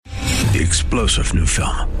the explosive new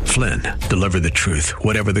film, Flynn, Deliver the Truth,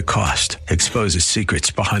 Whatever the Cost, exposes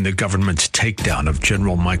secrets behind the government's takedown of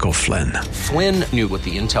General Michael Flynn. Flynn knew what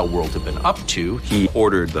the intel world had been up to. He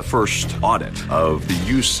ordered the first audit of the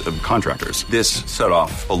use of contractors. This set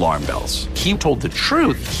off alarm bells. He told the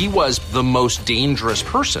truth. He was the most dangerous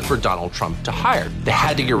person for Donald Trump to hire. They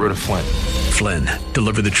had to get rid of Flynn. Flynn,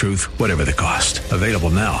 Deliver the Truth, Whatever the Cost. Available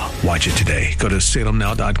now. Watch it today. Go to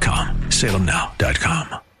salemnow.com.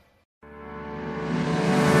 salemnow.com.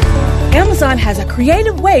 Amazon has a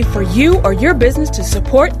creative way for you or your business to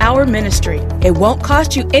support our ministry. It won't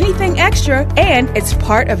cost you anything extra, and it's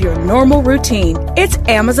part of your normal routine. It's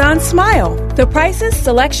Amazon Smile. The prices,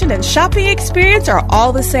 selection, and shopping experience are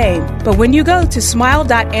all the same. But when you go to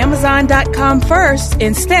smile.amazon.com first,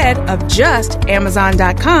 instead of just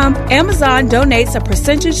amazon.com, Amazon donates a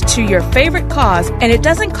percentage to your favorite cause, and it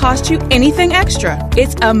doesn't cost you anything extra.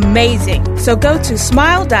 It's amazing. So go to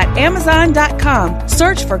smile.amazon.com,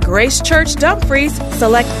 search for Grace Church Dumfries,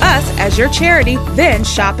 select us as your charity, then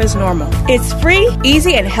shop as normal. It's free,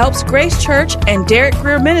 easy, and helps Grace Church and Derek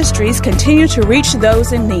Greer Ministries continue to reach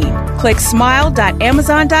those in need. Click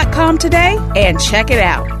smile.amazon.com today and check it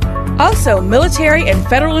out. Also, military and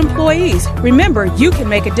federal employees, remember you can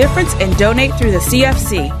make a difference and donate through the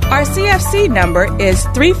CFC. Our CFC number is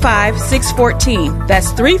 35614.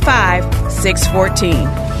 That's 35614.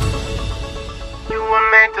 You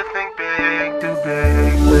were meant to think big, too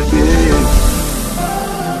big, big.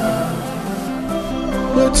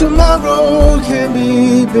 But tomorrow can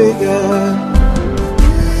be bigger.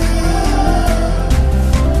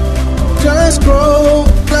 Just grow,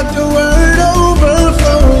 let the word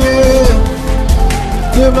overflow,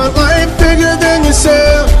 yeah. Live a life bigger than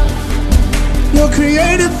yourself. You're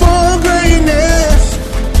created for greatness.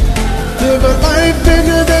 Live a life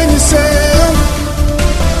bigger than yourself.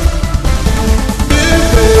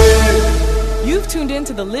 You've tuned in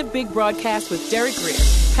to the Live Big broadcast with Derek Greer,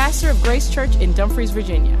 pastor of Grace Church in Dumfries,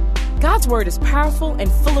 Virginia. God's word is powerful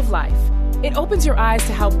and full of life. It opens your eyes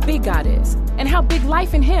to how big God is and how big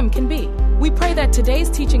life in Him can be. We pray that today's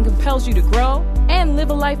teaching compels you to grow and live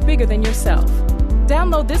a life bigger than yourself.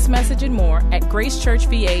 Download this message and more at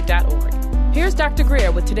gracechurchva.org. Here's Dr.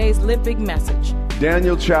 Greer with today's Live Big message.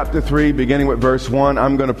 Daniel chapter 3, beginning with verse 1.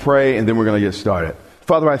 I'm going to pray and then we're going to get started.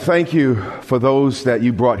 Father, I thank you for those that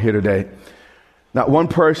you brought here today. Not one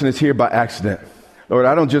person is here by accident. Lord,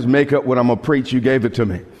 I don't just make up what I'm going to preach. You gave it to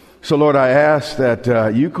me. So, Lord, I ask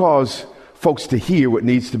that you cause folks to hear what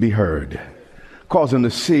needs to be heard. Cause them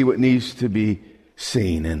to see what needs to be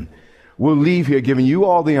seen. And we'll leave here giving you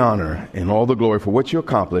all the honor and all the glory for what you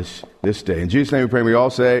accomplished this day. In Jesus' name we pray. We all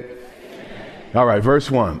say, amen. All right,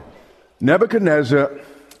 verse 1. Nebuchadnezzar,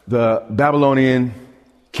 the Babylonian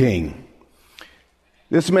king.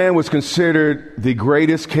 This man was considered the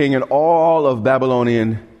greatest king in all of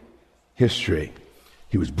Babylonian history.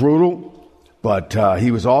 He was brutal, but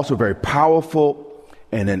he was also very powerful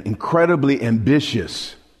and an incredibly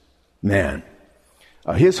ambitious man.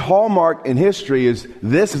 His hallmark in history is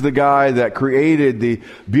this is the guy that created the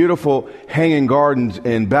beautiful hanging gardens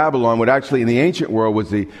in Babylon, what actually in the ancient world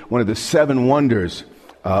was one of the seven wonders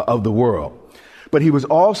of the world. But he was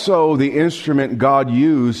also the instrument God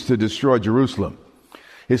used to destroy Jerusalem.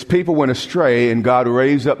 His people went astray, and God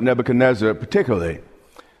raised up Nebuchadnezzar particularly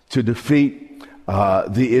to defeat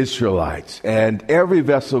the Israelites. And every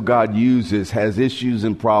vessel God uses has issues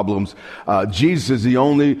and problems. Jesus is the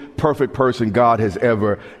only perfect person God has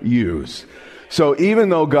ever used. So even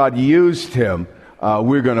though God used him,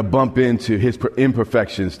 we're going to bump into his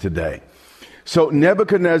imperfections today. So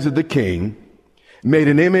Nebuchadnezzar the king made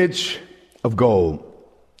an image of gold.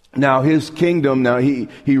 Now his kingdom,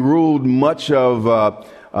 he ruled much of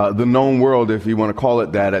the known world, if you want to call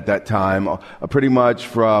it that, at that time, pretty much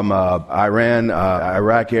from Iran,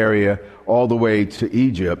 Iraq area, all the way to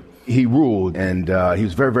Egypt. He ruled, and he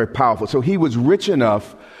was very, very powerful. So he was rich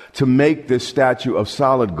enough to make this statue of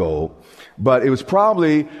solid gold, but it was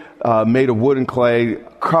probably made of wood and clay,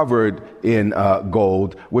 covered in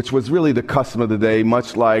gold, which was really the custom of the day,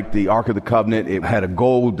 much like the Ark of the Covenant. It had a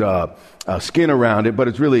gold skin around it, but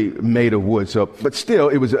it's really made of wood. But still,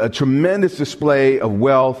 it was a tremendous display of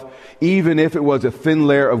wealth. Even if it was a thin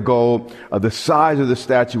layer of gold, the size of the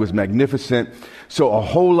statue was magnificent. So a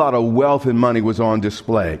whole lot of wealth and money was on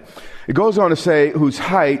display. It goes on to say, whose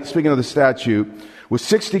height, speaking of the statue, was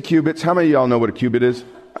 60 cubits. How many of y'all know what a cubit is?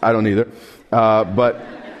 I don't either. But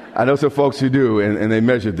I know some folks who do, and they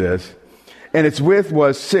measured this. And its width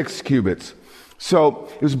was 6 cubits. So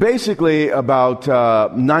it was basically about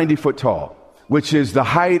 90 foot tall, which is the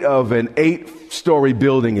height of an 8-story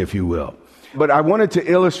building, if you will. But I wanted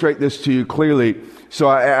to illustrate this to you clearly So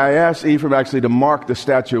I asked Ephraim actually to mark the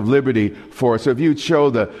Statue of Liberty for us. So if you'd show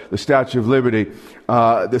the Statue of Liberty,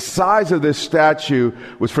 the size of this statue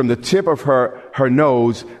was from the tip of her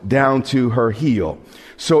nose down to her heel.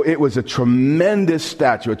 So it was a tremendous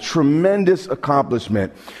statue, a tremendous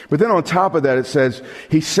accomplishment. But then on top of that, it says,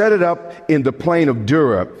 he set it up in the plain of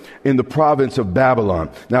Dura in the province of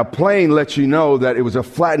Babylon. Now, plain lets you know that it was a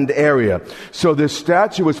flattened area. So this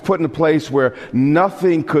statue was put in a place where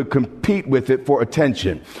nothing could compete with it for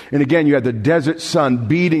attention. And again, you had the desert sun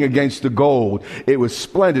beating against the gold. It was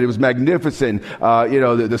splendid. It was magnificent.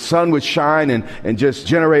 The sun would shine and just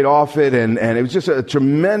generate off it. And it was just a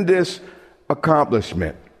tremendous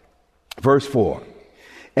accomplishment. Verse 4.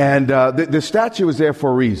 And the statue was there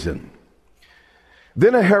for a reason.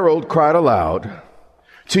 Then a herald cried aloud,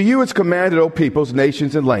 "To you it's commanded, O peoples,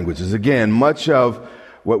 nations, and languages." Again, much of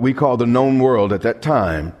what we call the known world at that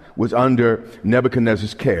time was under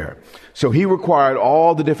Nebuchadnezzar's care. So he required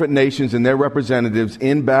all the different nations and their representatives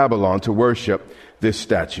in Babylon to worship this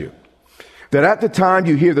statue. That at the time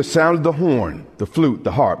you hear the sound of the horn, the flute,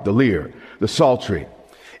 the harp, the lyre, the psaltery,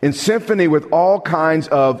 in symphony with all kinds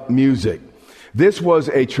of music. This was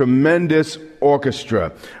a tremendous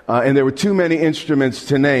orchestra, and there were too many instruments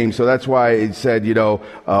to name, so that's why it said,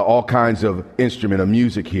 all kinds of instrument of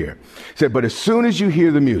music here. It said, but as soon as you hear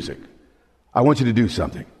the music, I want you to do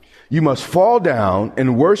something. You must fall down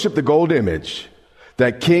and worship the gold image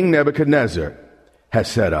that King Nebuchadnezzar has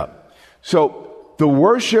set up. So the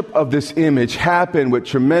worship of this image happened with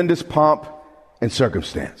tremendous pomp and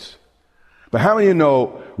circumstance. But how many of you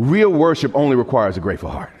know real worship only requires a grateful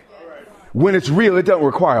heart? When it's real, it doesn't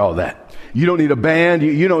require all that. You don't need a band.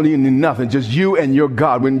 You don't need nothing. Just you and your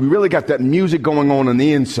God. When we really got that music going on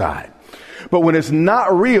the inside. But when it's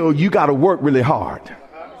not real, you got to work really hard.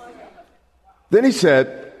 Then he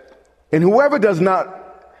said, and whoever does not,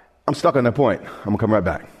 I'm stuck on that point. I'm going to come right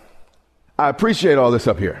back. I appreciate all this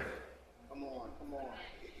up here.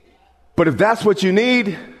 But if that's what you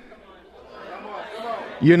need,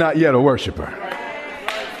 you're not yet a worshiper.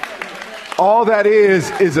 All that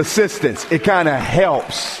is assistance. It kind of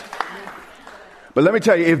helps. But let me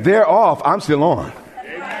tell you, if they're off, I'm still on.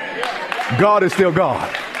 God is still God.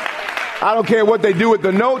 I don't care what they do with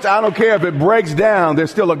the notes. I don't care if it breaks down.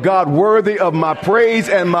 There's still a God worthy of my praise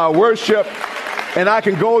and my worship. And I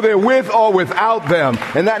can go there with or without them.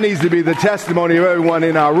 And that needs to be the testimony of everyone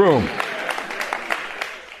in our room.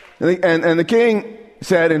 And the king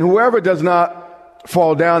said, and whoever does not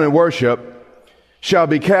fall down and worship shall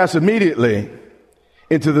be cast immediately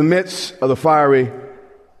into the midst of the fiery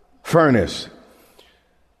furnace.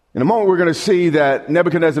 In a moment, we're going to see that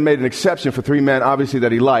Nebuchadnezzar made an exception for 3 men, obviously,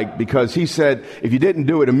 that he liked, because he said, if you didn't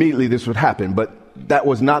do it immediately, this would happen. But that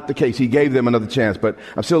was not the case. He gave them another chance, but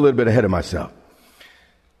I'm still a little bit ahead of myself.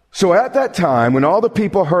 So at that time, when all the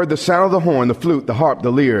people heard the sound of the horn, the flute, the harp,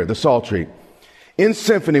 the lyre, the psaltery, in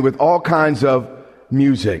symphony with all kinds of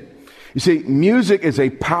music. You see, music is a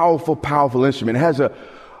powerful, powerful instrument. It has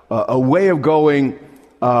a way of going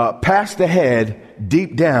past the head,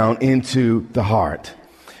 deep down into the heart.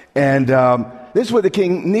 And this is what the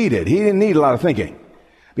king needed. He didn't need a lot of thinking.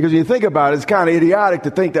 Because when you think about it, it's kind of idiotic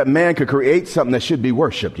to think that man could create something that should be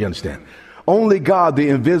worshiped, you understand? Only God, the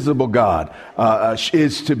invisible God,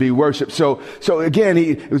 is to be worshiped. So again,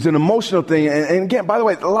 it was an emotional thing. And again, by the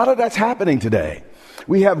way, a lot of that's happening today.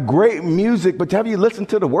 We have great music, but have you listened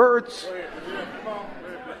to the words?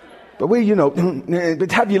 But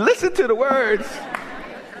but have you listened to the words?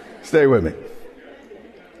 Stay with me.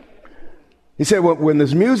 He said, when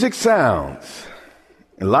this music sounds,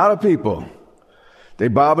 a lot of people, they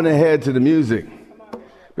bobbing their head to the music,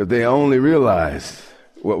 but they only realized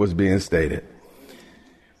what was being stated.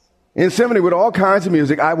 In symphony with all kinds of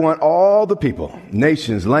music, I want all the people,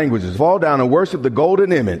 nations, languages, fall down and worship the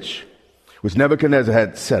golden image which Nebuchadnezzar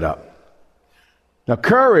had set up. Now,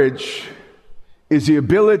 courage is the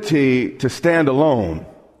ability to stand alone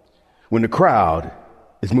when the crowd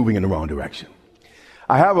is moving in the wrong direction.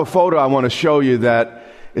 I have a photo I want to show you that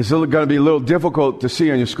is going to be a little difficult to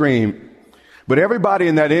see on your screen, but everybody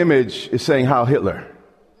in that image is saying Heil Hitler,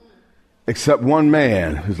 except one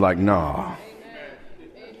man who's like, nah.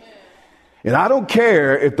 And I don't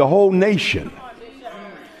care if the whole nation,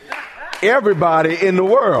 everybody in the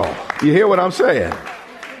world, you hear what I'm saying,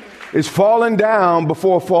 is falling down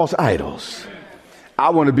before false idols. I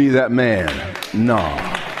want to be that man. No.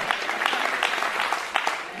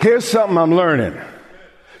 Here's something I'm learning.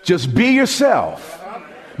 Just be yourself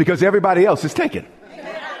because everybody else is taken.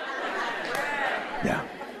 Yeah.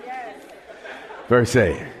 Verse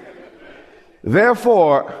 8.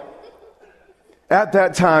 Therefore, at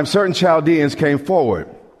that time, certain Chaldeans came forward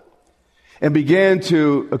and began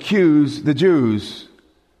to accuse the Jews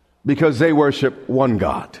because they worship one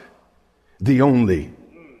God, the only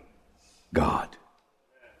God.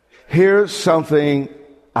 Here's something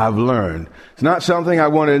I've learned. It's not something I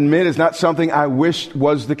want to admit. It's not something I wish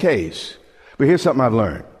was the case. But here's something I've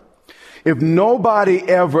learned. If nobody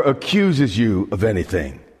ever accuses you of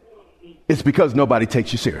anything, it's because nobody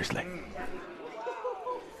takes you seriously.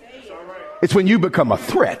 It's when you become a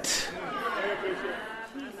threat.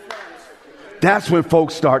 That's when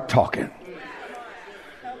folks start talking.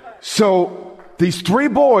 So these three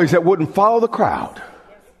boys that wouldn't follow the crowd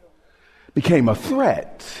became a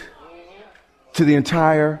threat to the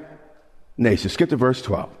entire nation. Skip to verse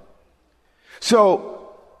 12.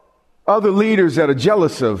 So other leaders that are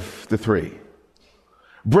jealous of the three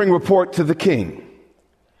bring report to the king.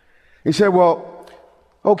 He said, well,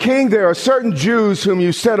 O king, there are certain Jews whom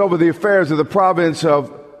you set over the affairs of the province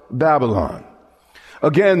of Babylon.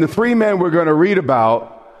 Again, the three men we're going to read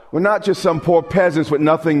about were not just some poor peasants with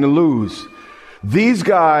nothing to lose. These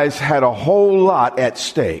guys had a whole lot at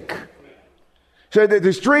stake. So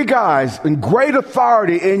there's three guys in great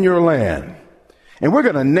authority in your land, and we're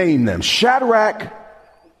going to name them Shadrach,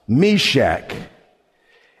 Meshach,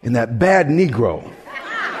 and that bad Negro.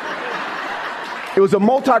 It was a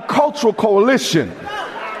multicultural coalition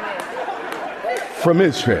from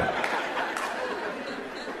Israel.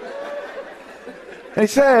 And he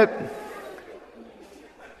said,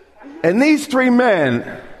 and these three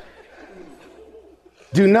men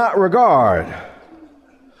do not regard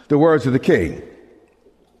the words of the king.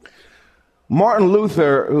 Martin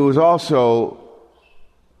Luther, who was also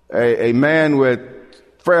a man with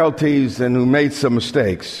frailties and who made some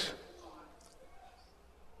mistakes,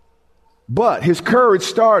 but his courage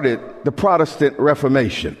started the Protestant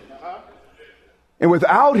Reformation. And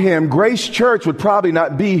without him, Grace Church would probably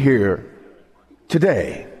not be here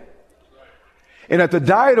today. And at the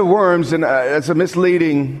Diet of Worms, and it's a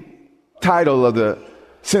misleading title of the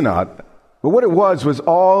synod, but what it was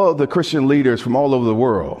all the Christian leaders from all over the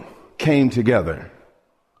world came together.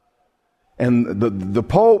 And the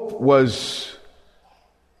Pope was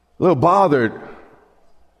a little bothered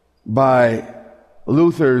by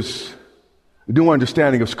Luther's new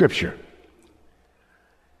understanding of Scripture.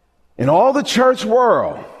 And all the church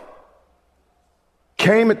world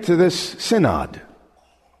came to this synod.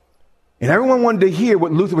 And everyone wanted to hear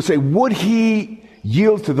what Luther would say. Would he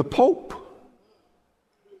yield to the Pope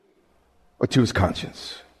or to his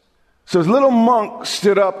conscience? So his little monk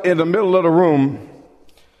stood up in the middle of the room,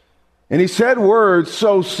 and he said words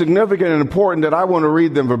so significant and important that I want to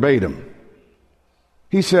read them verbatim.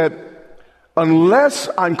 He said, unless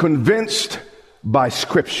I'm convinced by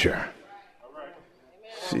Scripture.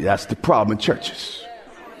 See, that's the problem in churches.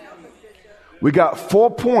 We got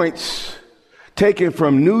 4 points taken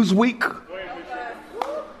from Newsweek,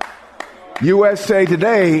 USA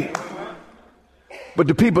Today, but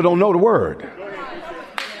the people don't know the word.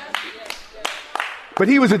 But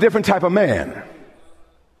he was a different type of man.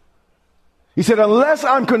 He said, unless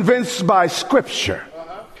I'm convinced by Scripture,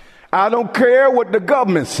 I don't care what the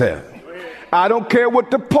government said. I don't care what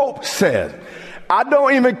the Pope said. I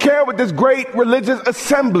don't even care what this great religious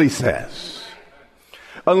assembly says.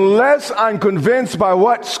 Unless I'm convinced by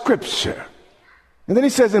what? Scripture. And then he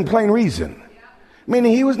says in plain reason.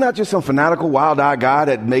 Meaning he was not just some fanatical, wild-eyed guy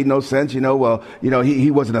that made no sense, he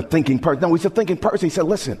wasn't a thinking person. No, he's a thinking person. He said,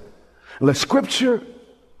 listen, unless Scripture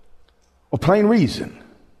or plain reason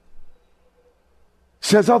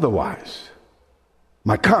says otherwise,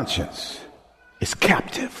 my conscience is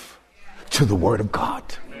captive to the Word of God.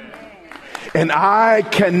 And I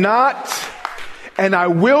cannot and I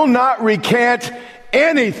will not recant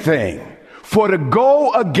anything, for to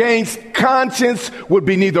go against conscience would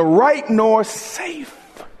be neither right nor safe.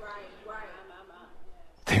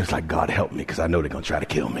 He was like, God help me, because I know they're going to try to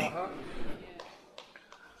kill me.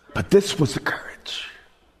 But this was the courage.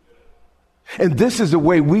 And this is the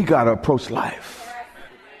way we got to approach life.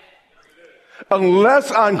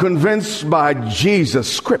 Unless I'm convinced by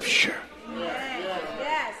Jesus' Scripture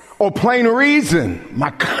or plain reason,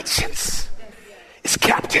 my conscience is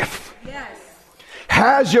captive.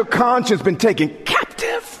 Has your conscience been taken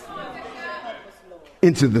captive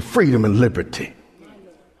into the freedom and liberty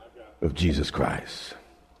of Jesus Christ?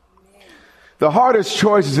 The hardest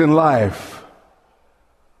choices in life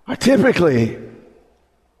are typically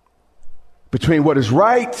between what is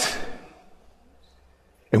right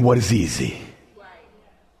and what is easy.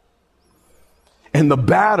 And the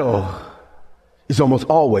battle is almost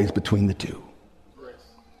always between the two.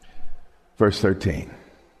 Verse 13.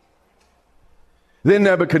 Then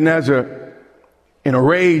Nebuchadnezzar, in a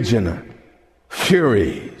rage and a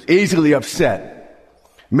fury, easily upset,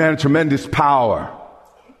 man of tremendous power,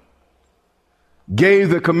 gave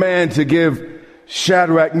the command to give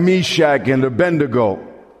Shadrach, Meshach, and Abednego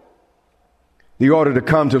the order to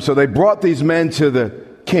come to him. So they brought these men to the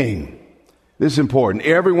king. This is important.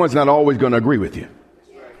 Everyone's not always going to agree with you.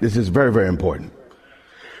 This is very, very important.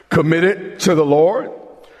 Commit it to the Lord,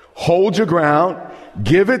 hold your ground,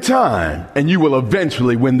 give it time, and you will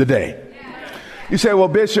eventually win the day. You say, well,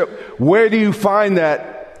 Bishop, where do you find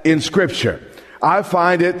that in Scripture? I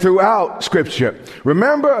find it throughout Scripture.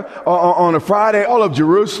 Remember on a Friday, all of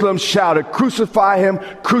Jerusalem shouted, crucify him,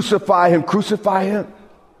 crucify him, crucify him.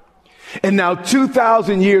 And now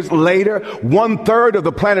 2,000 years later, 1/3 of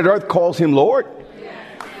the planet Earth calls him Lord.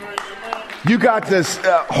 You got this,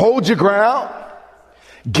 hold your ground,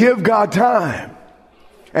 give God time,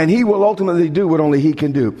 and he will ultimately do what only he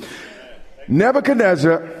can do.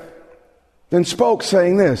 Nebuchadnezzar then spoke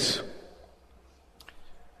saying this.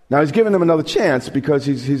 Now he's giving them another chance because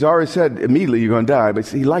he's already said immediately you're going to die, but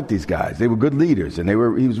he liked these guys. They were good leaders and they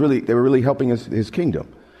were really helping his kingdom.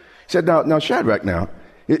 He said, now Shadrach, now,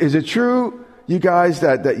 is it true, you guys,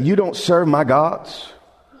 that you don't serve my gods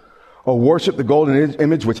or worship the golden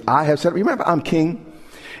image which I have set up? Remember, I'm king.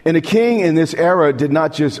 And the king in this era did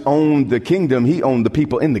not just own the kingdom, he owned the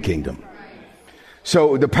people in the kingdom.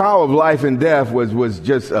 So the power of life and death was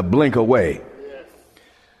just a blink away.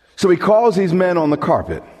 So he calls these men on the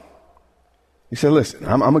carpet. He said, listen,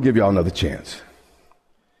 I'm going to give y'all another chance.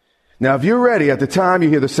 Now, if you're ready, at the time you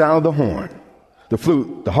hear the sound of the horn, the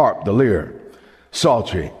flute, the harp, the lyre,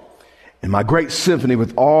 psaltery, and my great symphony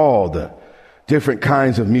with all the different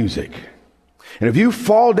kinds of music. And if you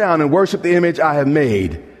fall down and worship the image I have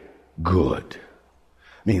made, good.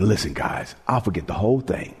 I mean, listen, guys, I'll forget the whole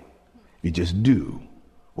thing. You just do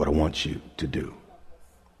what I want you to do.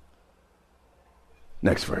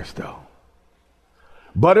 Next verse, though.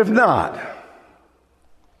 But if not,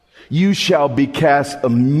 you shall be cast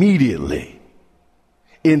immediately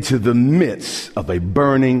into the midst of a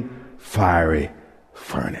burning, fiery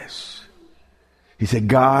furnace. He said,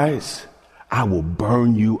 guys, I will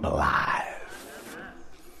burn you alive.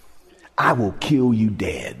 I will kill you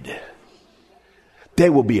dead.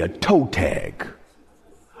 There will be a toe tag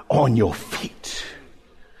on your feet.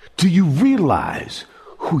 Do you realize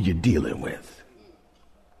who you're dealing with?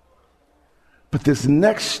 But this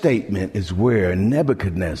next statement is where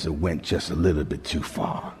Nebuchadnezzar went just a little bit too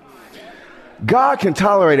far. God can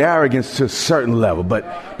tolerate arrogance to a certain level, but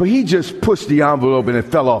he just pushed the envelope and it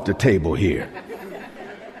fell off the table here.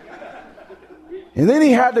 And then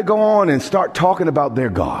he had to go on and start talking about their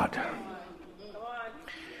God.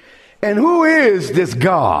 And who is this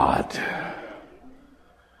God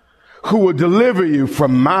who will deliver you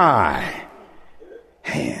from my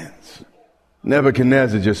hands?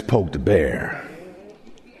 Nebuchadnezzar just poked a bear.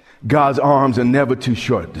 God's arms are never too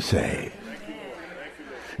short to save.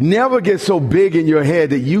 Never get so big in your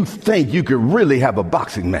head that you think you could really have a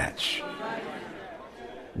boxing match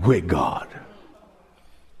with God.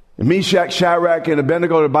 And Meshach, Shadrach, and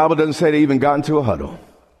Abednego, the Bible doesn't say they even got into a huddle.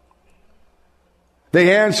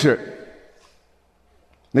 They answered.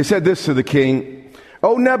 They said this to the king,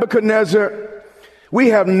 "O Nebuchadnezzar, we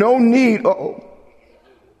have no need."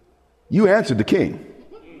 You answered the king.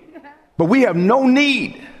 But we have no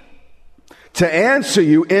need to answer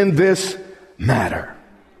you in this matter.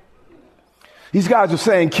 These guys are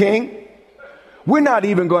saying, King, we're not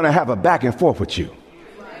even going to have a back and forth with you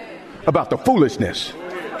about the foolishness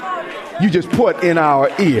you just put in our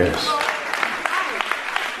ears.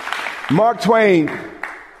 Mark Twain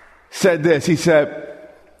said this. He said,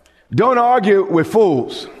 don't argue with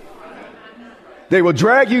fools. They will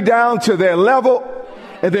drag you down to their level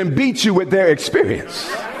and then beat you with their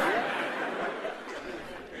experience.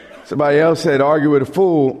 Somebody else said, argue with a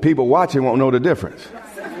fool, people watching won't know the difference.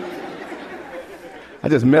 I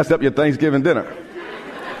just messed up your Thanksgiving dinner.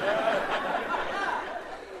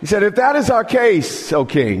 He said, if that is our case, O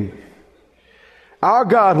king, our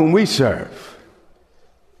God whom we serve,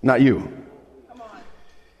 not you,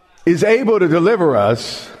 is able to deliver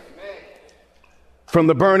us from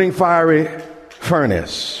the burning fiery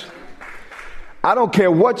furnace. I don't care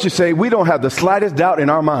what you say, we don't have the slightest doubt in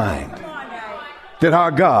our mind that our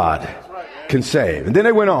God can save. And then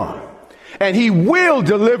they went on. And he will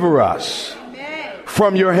deliver us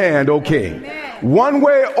from your hand, O king. One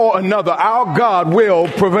way or another, our God will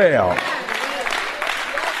prevail.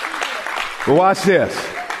 But watch this.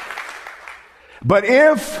 But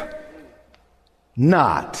if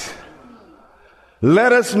not,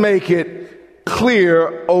 let us make it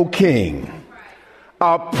clear, O king.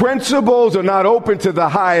 Our principles are not open to the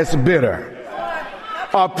highest bidder.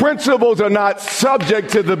 Our principles are not subject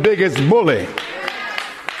to the biggest bully.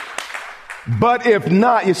 But if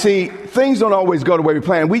not, you see, things don't always go the way we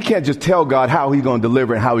plan. We can't just tell God how he's going to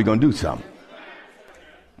deliver and how he's going to do something.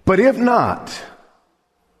 But if not,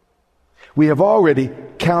 we have already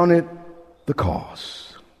counted the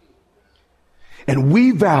cost. And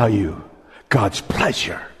we value God's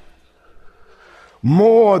pleasure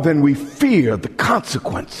more than we fear the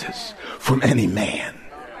consequences from any man.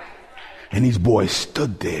 And these boys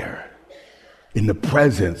stood there in the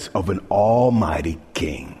presence of an almighty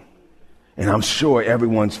king. And I'm sure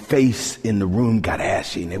everyone's face in the room got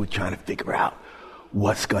ashy and they were trying to figure out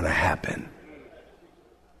what's going to happen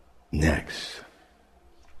next.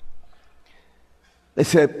 They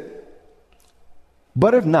said,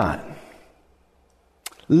 but if not,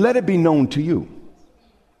 let it be known to you,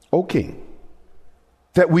 O king,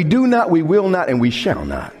 that we do not, we will not, and we shall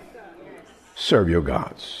not serve your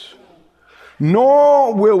gods,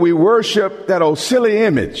 nor will we worship that old silly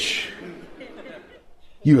image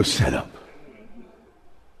you have set up.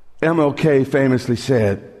 MLK famously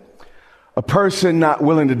said, a person not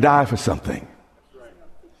willing to die for something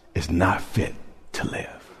is not fit to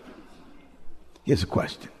live. Here's a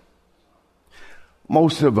question.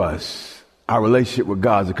 Most of us, our relationship with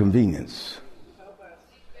God is a convenience.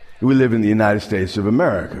 We live in the United States of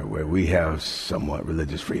America where we have somewhat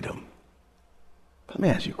religious freedom. Let me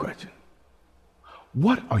ask you a question.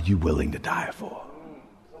 What are you willing to die for?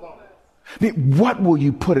 I mean, what will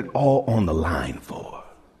you put it all on the line for?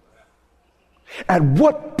 At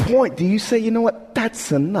what point do you say, you know what,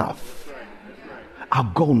 that's enough? I'll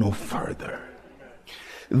go no further.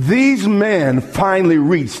 These men finally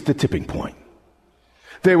reached the tipping point.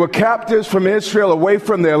 They were captives from Israel, away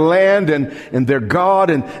from their land and their God,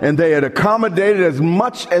 and they had accommodated as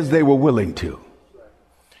much as they were willing to.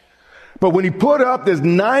 But when he put up this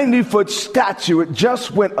 90-foot statue, it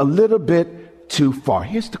just went a little bit too far.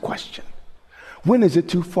 Here's the question. When is it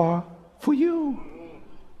too far for you?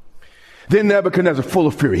 Then Nebuchadnezzar, full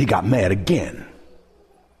of fury, he got mad again.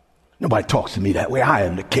 Nobody talks to me that way. I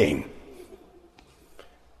am the king.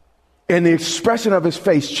 And the expression of his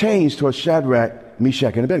face changed towards Shadrach,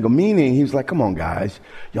 Meshach, and Abednego, meaning he was like, come on, guys.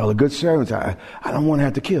 Y'all are good servants. I don't want to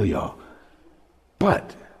have to kill y'all.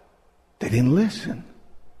 But they didn't listen.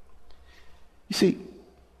 You see,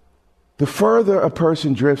 the further a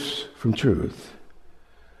person drifts from truth,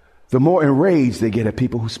 the more enraged they get at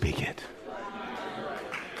people who speak it.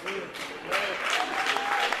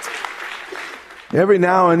 Every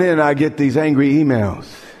now and then I get these angry emails.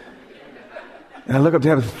 And I look up to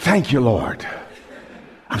heaven, thank you, Lord.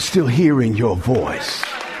 I'm still hearing your voice.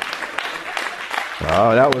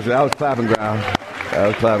 Oh, that was clapping ground. That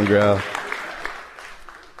was clapping ground.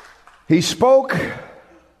 He spoke,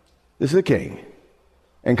 this is the king,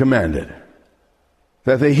 and commanded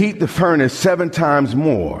that they heat the furnace 7 times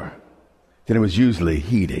more than it was usually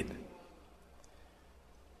heated.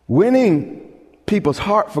 Winning people's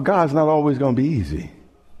heart for God is not always going to be easy.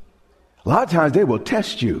 A lot of times they will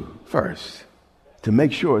test you first to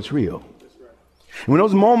make sure it's real. And when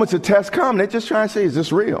those moments of test come, they're just trying to say, is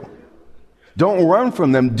this real? Don't run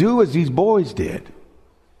from them. Do as these boys did.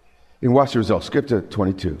 And watch the results. Skip to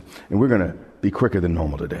 22. And we're going to be quicker than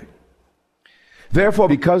normal today. Therefore,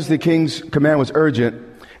 because the king's command was urgent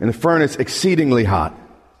and the furnace exceedingly hot,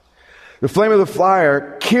 the flame of the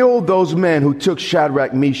fire killed those men who took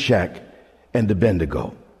Shadrach, Meshach, and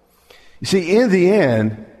Abednego. You see, in the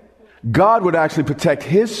end, God would actually protect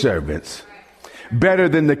his servants better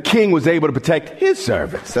than the king was able to protect his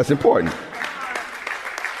servants. That's important.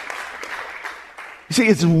 You see,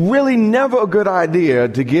 it's really never a good idea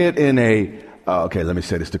to get in let me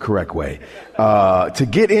say this the correct way, to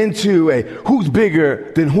get into a who's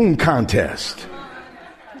bigger than whom contest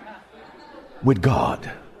with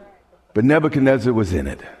God. But Nebuchadnezzar was in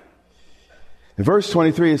it. In verse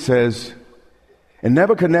 23 it says, and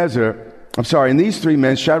these 3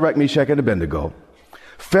 men, Shadrach, Meshach, and Abednego,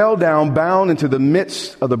 fell down bound into the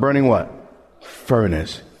midst of the burning what?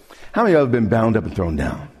 Furnace. How many of you have been bound up and thrown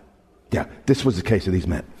down? Yeah, this was the case of these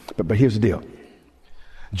men. But here's the deal.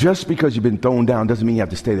 Just because you've been thrown down doesn't mean you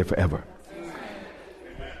have to stay there forever.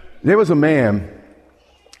 There was a man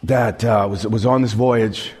that was on this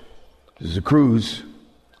voyage. It was a cruise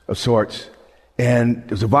of sorts. And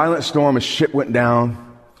there was a violent storm. A ship went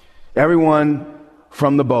down. Everyone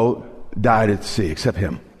from the boat died at sea except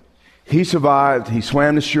him. He survived. He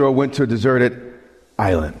swam to shore, went to a deserted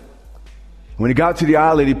island. When he got to the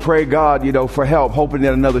island, he prayed God, for help, hoping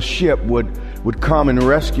that another ship would come and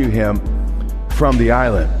rescue him from the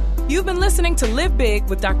island. You've been listening to Live Big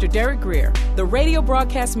with Dr. Derek Grier, the radio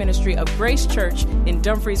broadcast ministry of Grace Church in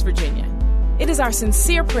Dumfries, Virginia. It is our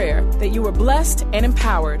sincere prayer that you are blessed and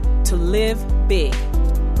empowered to live big.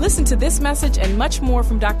 Listen to this message and much more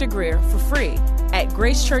from Dr. Greer for free at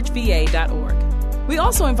gracechurchva.org. We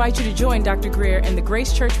also invite you to join Dr. Greer and the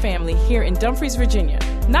Grace Church family here in Dumfries, Virginia,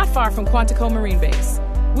 not far from Quantico Marine Base.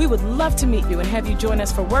 We would love to meet you and have you join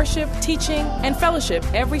us for worship, teaching, and fellowship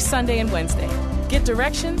every Sunday and Wednesday. Get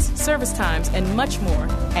directions, service times, and much more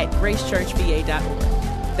at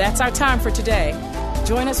gracechurchva.org. That's our time for today.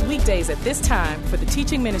 Join us weekdays at this time for the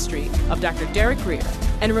teaching ministry of Dr. Derek Greer.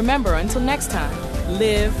 And remember, until next time,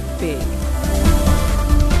 live big.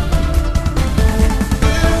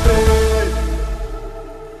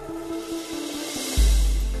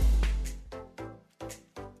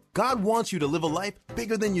 God wants you to live a life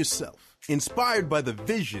bigger than yourself, inspired by the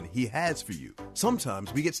vision He has for you.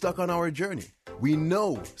 Sometimes we get stuck on our journey. We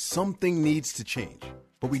know something needs to change,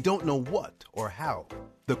 but we don't know what or how.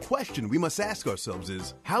 The question we must ask ourselves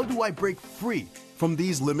is, how do I break free from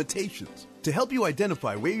these limitations? To help you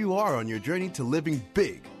identify where you are on your journey to living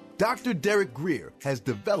big, Dr. Derek Greer has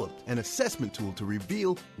developed an assessment tool to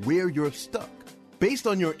reveal where you're stuck. Based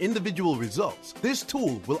on your individual results, this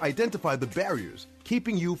tool will identify the barriers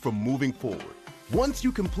keeping you from moving forward. Once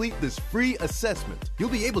you complete this free assessment, you'll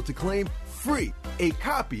be able to claim free a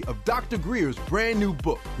copy of Dr. Greer's brand new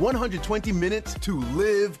book, 120 Minutes to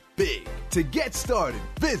Live Big. To get started,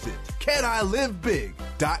 visit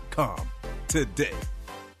canilivebig.com today.